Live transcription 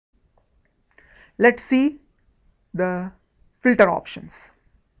Let's see the filter options.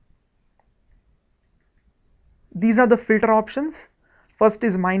 These are the filter options. First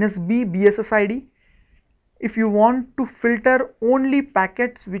is -b BSSID. If you want to filter only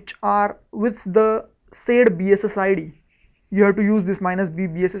packets which are with the said BSSID, you have to use this -b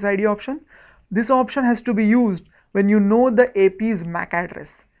BSSID option. This option has to be used when you know the AP's MAC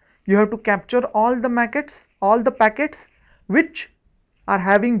address. You have to capture all the packets which are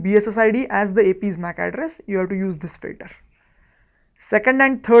having BSSID as the AP's MAC address. You have to use this filter. Second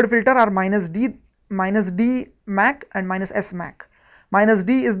and third filter are -d MAC and -s MAC.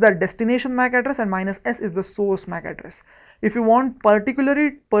 -d is the destination MAC address and -s is the source MAC address. If you want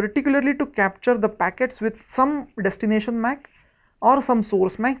particularly to capture the packets with some destination MAC or some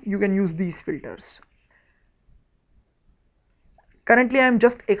source MAC, you can use these filters. Currently I am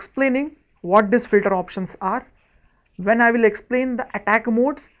just explaining what these filter options are. When I will explain the attack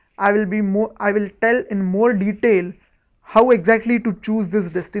modes, I will tell in more detail how exactly to choose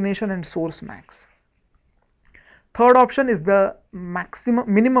this destination and source MACs. Third option is the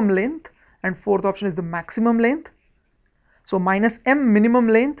minimum length, and fourth option is the maximum length. So -m minimum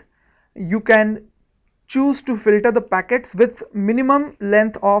length, you can choose to filter the packets with minimum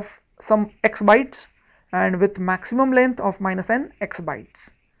length of some x bytes and with maximum length of -n x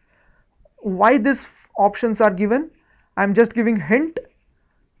bytes. Why these options are given? I am just giving hint.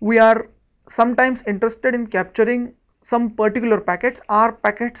 We are sometimes interested in capturing some particular packets. Our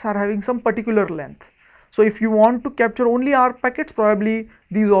packets are having some particular length. So if you want to capture only R packets, probably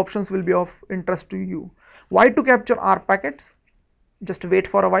these options will be of interest to you. Why to capture R packets? Just wait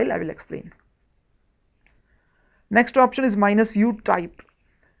for a while, I will explain. Next option is -u type.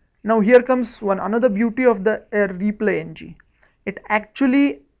 Now here comes another beauty of the AireplayNG. It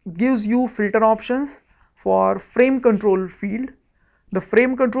actually gives you filter options for frame control field. The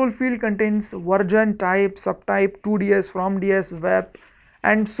frame control field contains version, type, subtype, 2DS, from DS, web,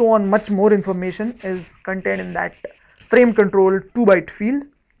 and so on. Much more information is contained in that frame control 2-byte field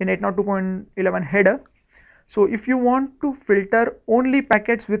in 802.11 header. So if you want to filter only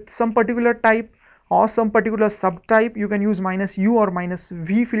packets with some particular type or some particular subtype, you can use -u or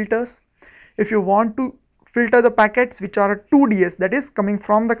 -v filters. If you want to filter the packets which are 2DS, that is coming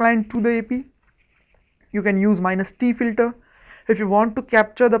from the client to the AP, you can use -t filter. If you want to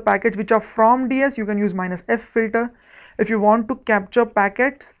capture the packets which are from DS, you can use -f filter. If you want to capture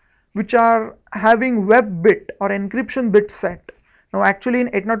packets which are having web bit or encryption bit set, now actually in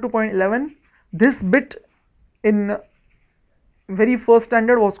 802.11 this bit in very first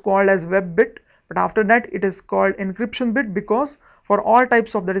standard was called as web bit, but after that it is called encryption bit, because for all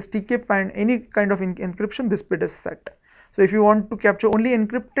types of, that is TKIP and any kind of encryption, this bit is set. So if you want to capture only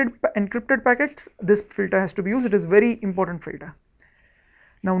encrypted packets, this filter has to be used. It is very important filter.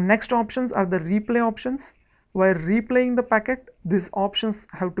 Now next options are the replay options. While replaying the packet, these options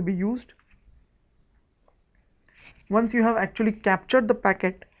have to be used. Once you have actually captured the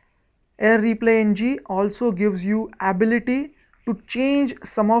packet, AireplayNG also gives you ability to change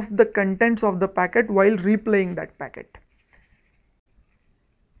some of the contents of the packet while replaying that packet.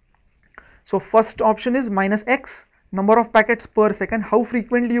 So first option is -x, number of packets per second, how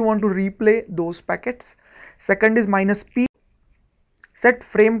frequently you want to replay those packets. Second is -p, set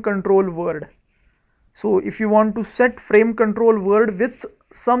frame control word. So if you want to set frame control word with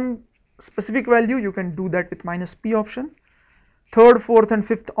some specific value, you can do that with -p option. Third, fourth and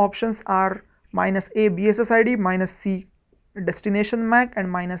fifth options are -a BSSID, -c destination MAC and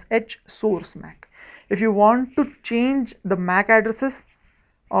 -h source MAC. If you want to change the MAC addresses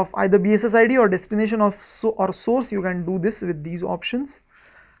of either BSSID or destination or source, you can do this with these options.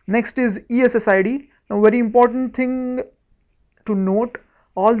 Next is ESSID. Now very important thing to note,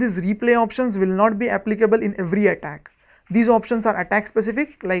 all these replay options will not be applicable in every attack. These options are attack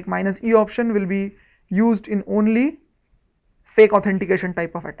specific, like -e option will be used in only fake authentication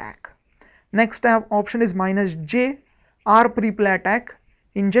type of attack. Next option is -j, ARP replay attack,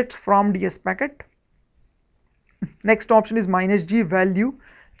 injects from DS packet. Next option is -g, value,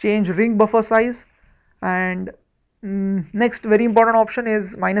 change ring buffer size. And next very important option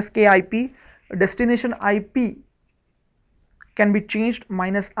is -k IP, destination IP can be changed,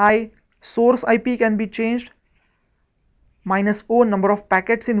 -i source IP can be changed, -o number of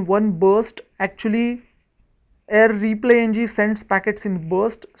packets in one burst. Actually AireplayNG sends packets in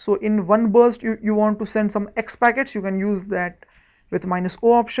burst, so in one burst you want to send some X packets, you can use that with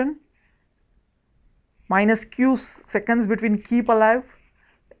 -o option. -q, seconds between keep alive.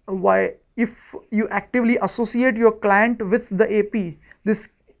 Why, if you actively associate your client with the AP, this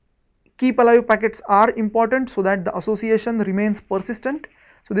keep alive packets are important so that the association remains persistent.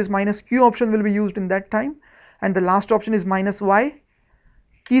 So this minus Q option will be used in that time. And the last option is minus Y,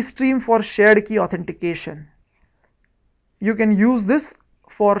 key stream for shared key authentication. You can use this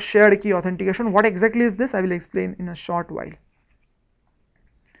for shared key authentication. What exactly is this? I will explain in a short while.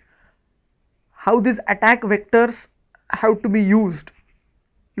 How these attack vectors have to be used,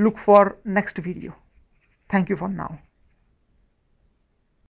 look for next video. Thank you for now.